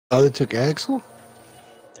Oh, they took Axel?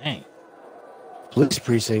 Dang. Police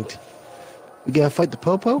precinct. We gotta fight the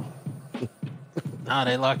Popo? Nah,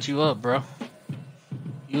 they locked you up, bro.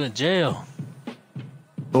 You in jail.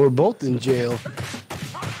 Well, we're both in jail.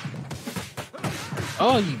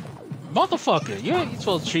 Oh, you motherfucker. You ain't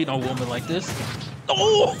supposed to treat no woman like this.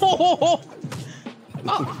 Oh!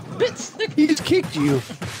 Oh, bitch, nigga. He just kicked you.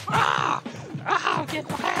 Get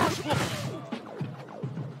my ass whooped.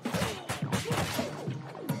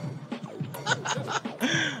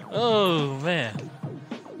 Oh, man.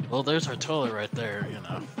 Well, there's our toilet right there, you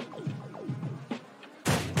know.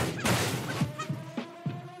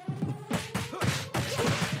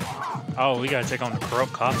 Oh, we gotta take on the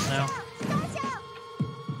corrupt cops now?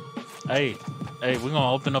 Hey, we're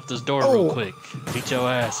gonna open up this door real quick. Beat your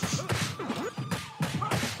asses.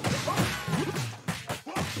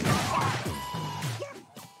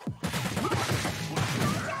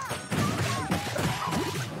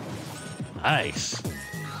 Nice.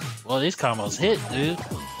 Well, these combos hit, dude.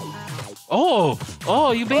 Oh,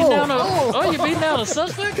 you beating down you beating down a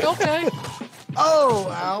suspect? Okay. Oh,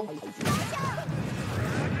 ow.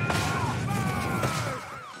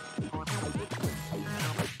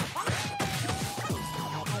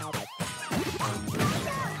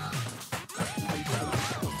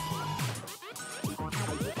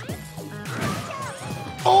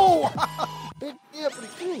 Oh! Yeah,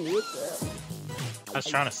 pretty cool. What the? I was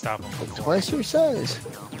trying to stop him. Twice your size.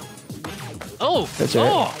 Oh! That's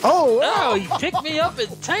right. Oh! No, he picked me up and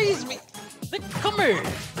tased me. Come here.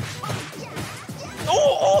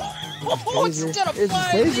 Oh! It's gonna There's a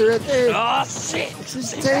fly taser right there. Oh, shit! This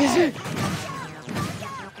is a taser.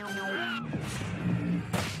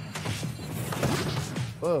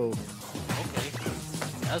 Whoa. Okay.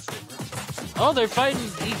 That's different. Oh, they're fighting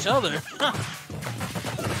each other.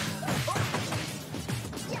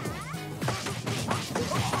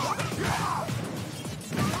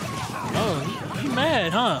 Oh, he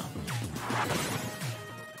mad, huh?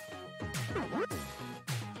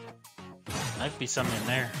 Might be something in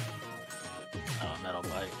there. Oh, metal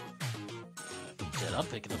pipe. Shit, I'm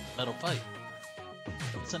picking up metal pipe.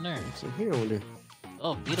 What's in there? What's in here, I wonder?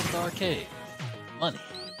 Oh, beat up the arcade. Money.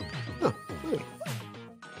 Huh, really?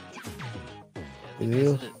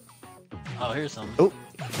 Yeah, oh, here's something. Oh.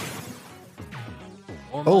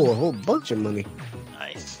 More money. Oh, a whole bunch of money.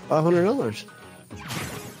 Nice. $500.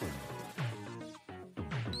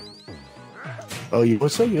 Oh, you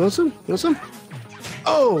want some? You want some? You want some?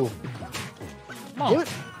 Oh! Come on.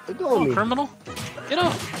 What? They're Come going on, me. criminal. Get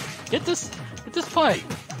up. Get this pipe.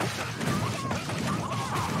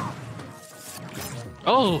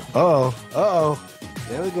 Oh. Uh-oh. Uh-oh.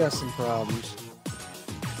 Now we got some problems.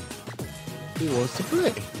 He wants to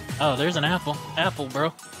play. Oh, there's an apple. Apple,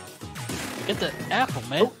 bro. Get the apple,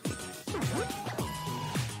 man. Oh.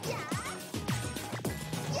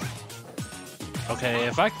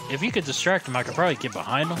 Okay, if you could distract him, I could probably get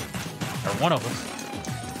behind him. Or one of us.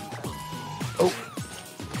 Oh.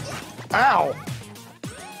 Ow!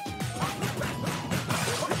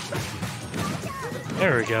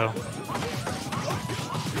 There we go.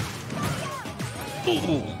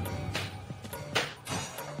 Ooh.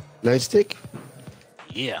 Nightstick?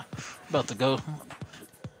 Yeah. About to go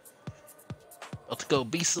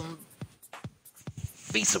beat some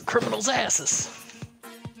criminals' asses.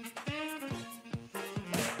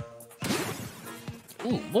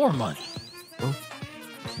 Ooh, more money. Oh.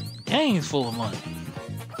 Game's full of money.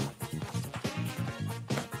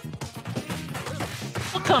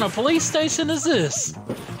 What kind of police station is this?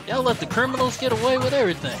 Y'all let the criminals get away with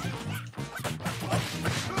everything.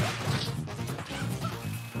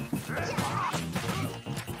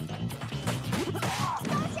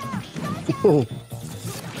 Oh.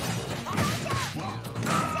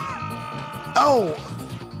 Oh!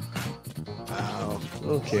 Ow.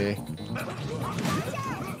 Okay.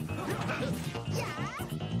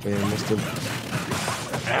 Man, must have...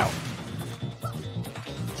 Ow.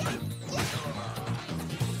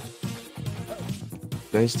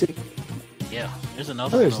 Nightstick? Yeah, there's Oh,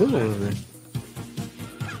 another there's one another over one there. over there.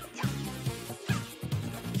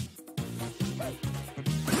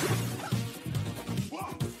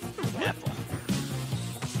 Apple.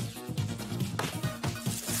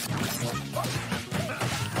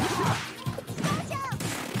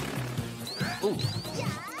 Ooh.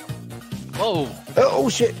 Whoa. Oh,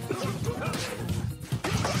 shit!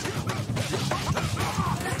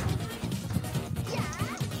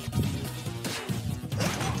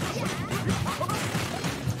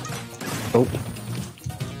 Oh.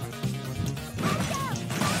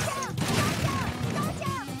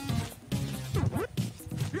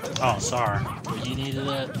 Oh, sorry. You needed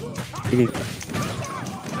that?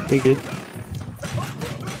 He good.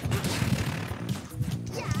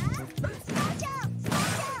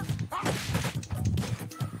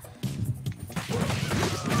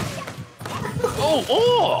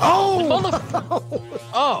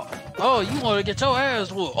 Oh, you want to get your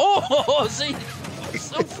ass whooped. Oh, see,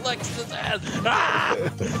 suplex his ass. Ah!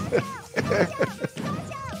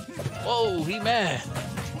 Whoa, he mad.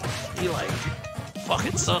 He like,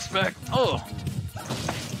 fucking suspect. Oh.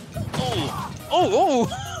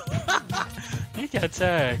 He got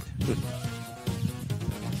tagged. We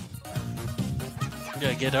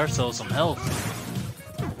gotta get ourselves some help.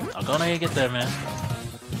 I'm gonna get that, man.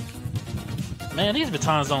 Man, these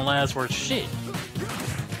batons don't last worth shit.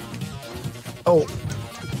 Oh.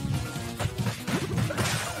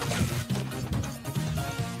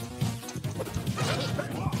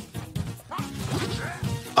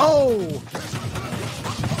 Oh.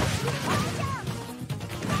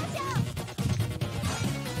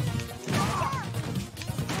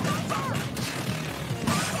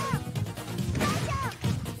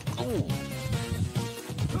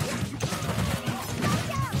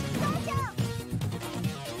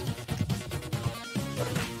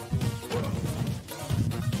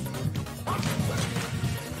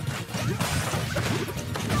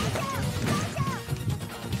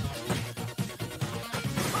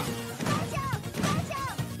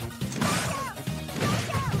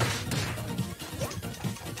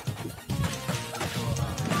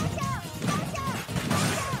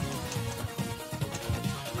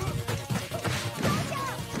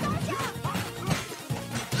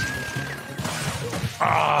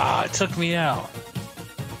 Ah, it took me out.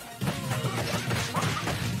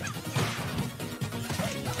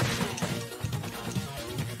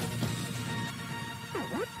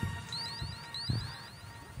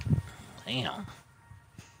 Damn.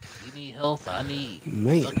 You need health, I need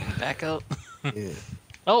backup. Yeah.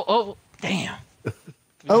 Oh, damn.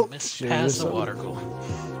 Oh, missed past the water cool.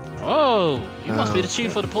 Oh, you must be the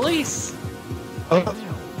chief of the police.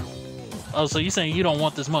 Oh, so you saying you don't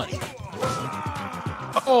want this money?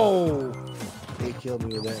 Oh! They killed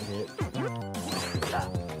me with that hit.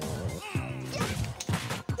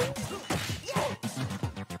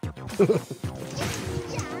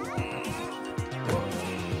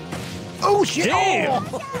 Oh shit! Damn!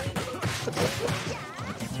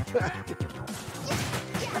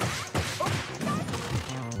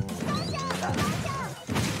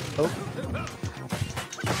 Oh.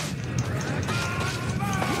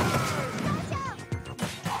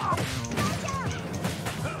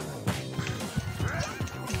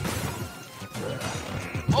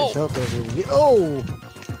 Oh!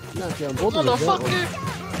 Knocked down both of them. Motherfucker!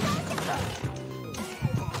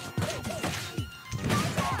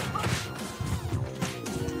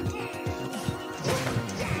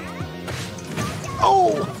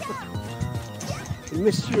 Oh! He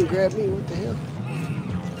missed you and grabbed me. What the hell?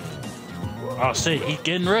 Oh shit, he's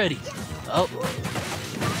getting ready. Oh.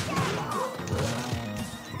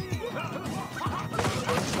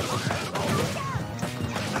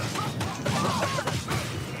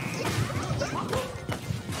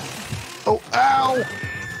 Oh, ow!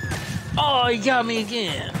 Oh, he got me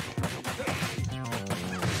again.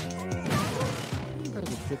 I'm gonna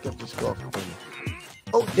pick up this golf club.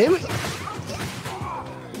 Oh, damn it!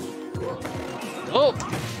 Oh!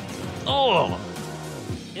 Oh!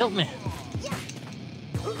 Help me.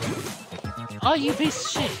 Oh, you piece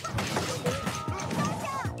of shit.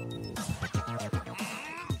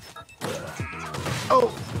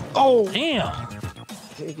 Oh! Oh! Damn!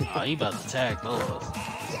 Oh, he about to tag both of us.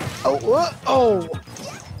 Oh, what? Oh!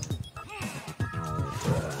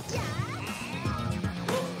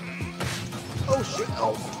 Oh, shit!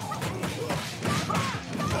 Oh!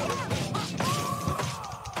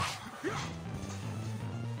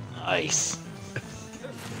 Nice.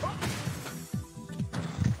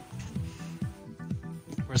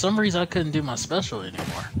 For some reason, I couldn't do my special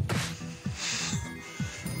anymore.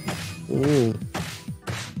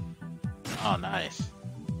 Oh, nice.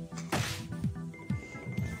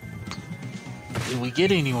 Did we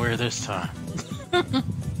get anywhere this time?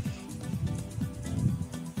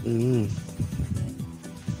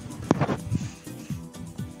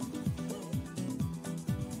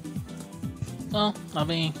 Well, I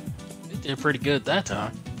mean, we did pretty good that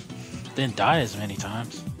time. Didn't die as many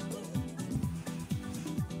times.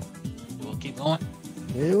 We'll keep going.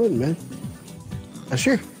 Yeah, it would, man.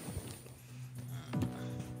 Sure.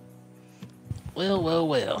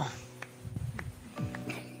 Well.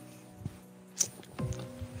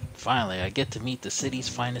 Finally, I get to meet the city's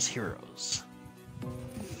finest heroes.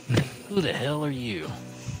 Who the hell are you?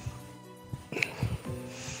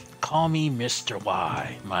 call me Mr.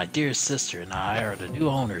 Y. My dear sister and I are the new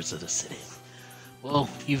owners of the city. Well,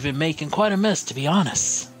 you've been making quite a mess, to be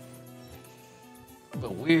honest.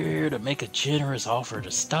 But we're to make a generous offer to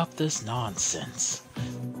stop this nonsense.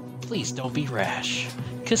 Please don't be rash.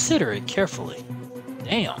 Consider it carefully.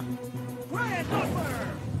 Damn.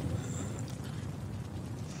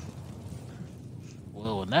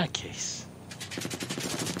 Well, in that case,